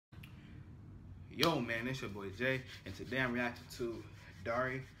Yo, man, it's your boy Jay, and today I'm reacting to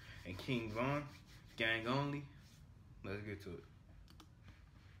Darri and King Von, Gang Only. Let's get to it.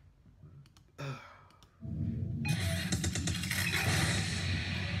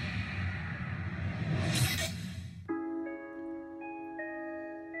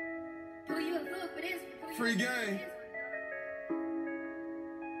 Free game.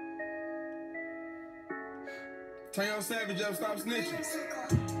 Turn your savage up, stop snitching.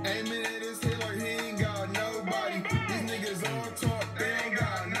 Aiming at his head like he ain't got nobody. These niggas all talk, they ain't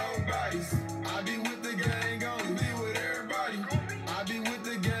got nobodies. I be with the gang only, be with everybody. I be with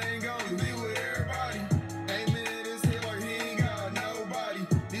the gang only, be with everybody. Aiming at his head like he ain't got nobody.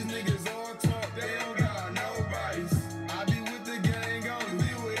 These niggas all talk, they don't got nobodies. I be with the gang only,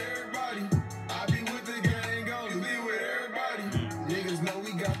 be with everybody. I be with the gang only, be with everybody. Niggas know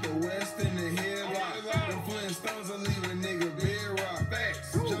we got the West in the headlock. The Flintstones will leave a nigga bedrock.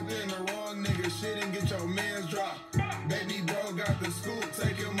 Facts. Jump in the wrong nigga shit and get your mans dropped. Baby bro got the scoop,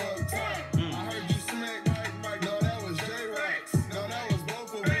 take him up top. I heard you smack Mike. No, that was J-Rax. No, that was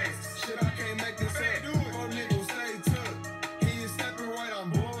both of us. Shit, I can't make this up. Four niggas stay took. He ain't stepping right, I'm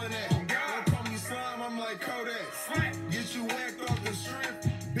blowing that. Don't call me slime, I'm like Kodak. Get you whacked off the strip,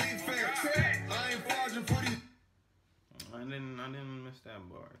 big facts. I ain't flogging for these. I didn't miss that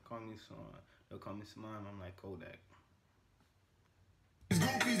bar. Call me slime. They'll call me slime. I'm like Kodak. These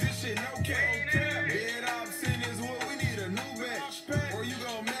goofies, this shit no cap. Dead option is what we need, a new batch. Or you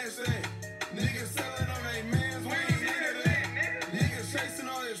gon' match that. Niggas selling on they mans, we ain't into that. Niggas chasing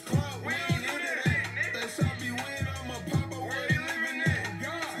all this clout, we ain't into that. They shot me win, I'm a papa, where they living at?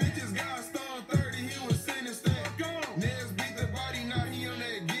 Snitches got stoned 30, he was sentenced that. Nez beat the body, now he on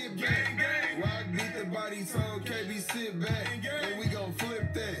that get back. Rock beat the body, told KB sit back. And we gon'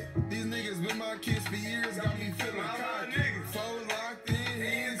 flip that. These niggas been my kids for years, got me feeling cocky. Four locked in, he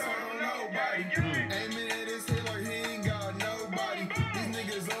ain't told nobody. Aiming at his head like he ain't got nobody. These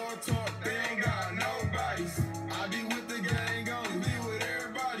niggas all talk, they ain't got nobodies. I be with the gang only, be with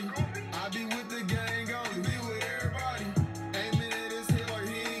everybody. I be with the gang only, be with everybody. Aiming at his head like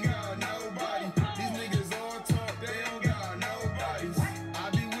he ain't got nobody. These niggas all talk, they don't got nobodies. I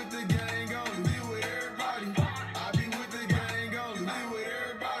be with the gang only, be with everybody. I be with the gang only, be with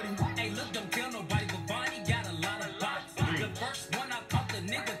everybody. Hey, look, don't kill nobody, but Bonnie got a lot of bots. The first one I caught, the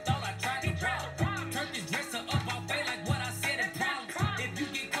nigga thought I tried to rob. Turned his dresser up off fade like what I said in problems. If you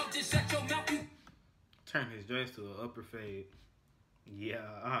get caught, just shut your mouth, you. Turn his dress to an upper fade. Yeah,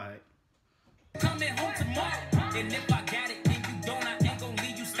 alright. Coming home tomorrow. And if I got it, and you don't, I ain't gon'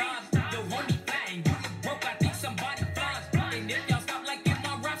 leave you starving. Yo, homie fat and you look broke, I think somebody flies. And if y'all stop liking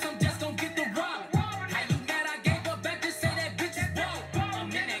my raps, I'm just gon' get the rob. How you mad I gave her back, just say that bitch is broke. I'm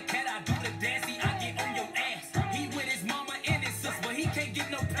in that cat, I do the dancey, I get on your ass. He with his mama and his sis, but he can't get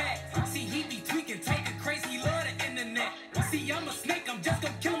no pass. See, he be tweaking, talking crazy, he love the internet. See, I'm a snake, I'm just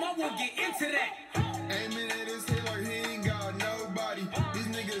gon' kill him, I won't get into that. Aiming at his head like he ain't got nobody. These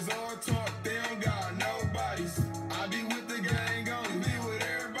niggas all talk, they don't got nobodies. I be with the gang only, be with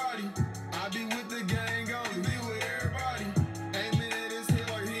everybody. I be with the gang only, be with everybody. Aiming at his head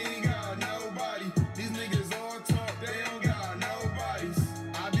like he ain't got nobody. These niggas all talk, they don't got nobodies.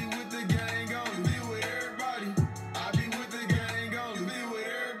 I be with the gang only, be with everybody. I be with the gang only, be with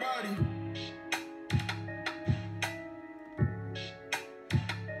everybody.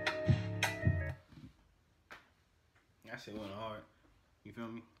 That shit went hard. You feel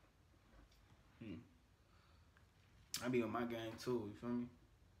me? I be on my gang too. You feel me?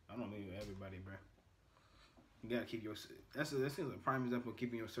 I don't mean everybody, bro. You gotta keep your. That seems a prime example of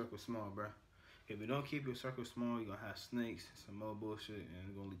keeping your circle small, bro. If you don't keep your circle small, you're gonna have snakes, some more bullshit, and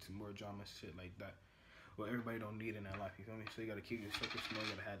it's gonna lead to more drama, shit like that. Well, everybody don't need in that life. You feel me? So you gotta keep your circle small.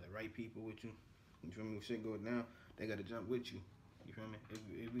 You gotta have the right people with you. You feel me? When shit go down, they gotta jump with you. You feel me?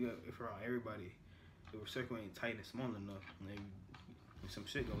 If around everybody, if our circle ain't tight and small enough, maybe some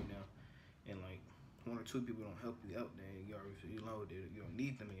shit go down, and like one or two people don't help you out, then you already you know that you don't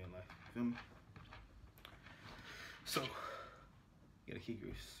need them in your life. You feel me? So you gotta keep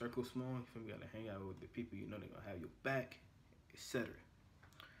your circle small. You feel me? You gotta hang out with the people you know they're gonna have your back, etc.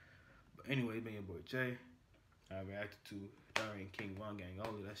 But anyway, it's been your boy Jay. I reacted to Darri and King Von Gang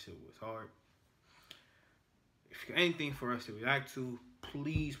Only. That shit was hard. If you got anything for us to react to,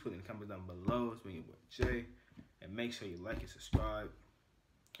 please put it in the comments down below. It's been your boy Jay. And make sure you like and subscribe.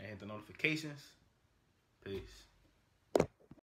 And hit the notifications. Peace.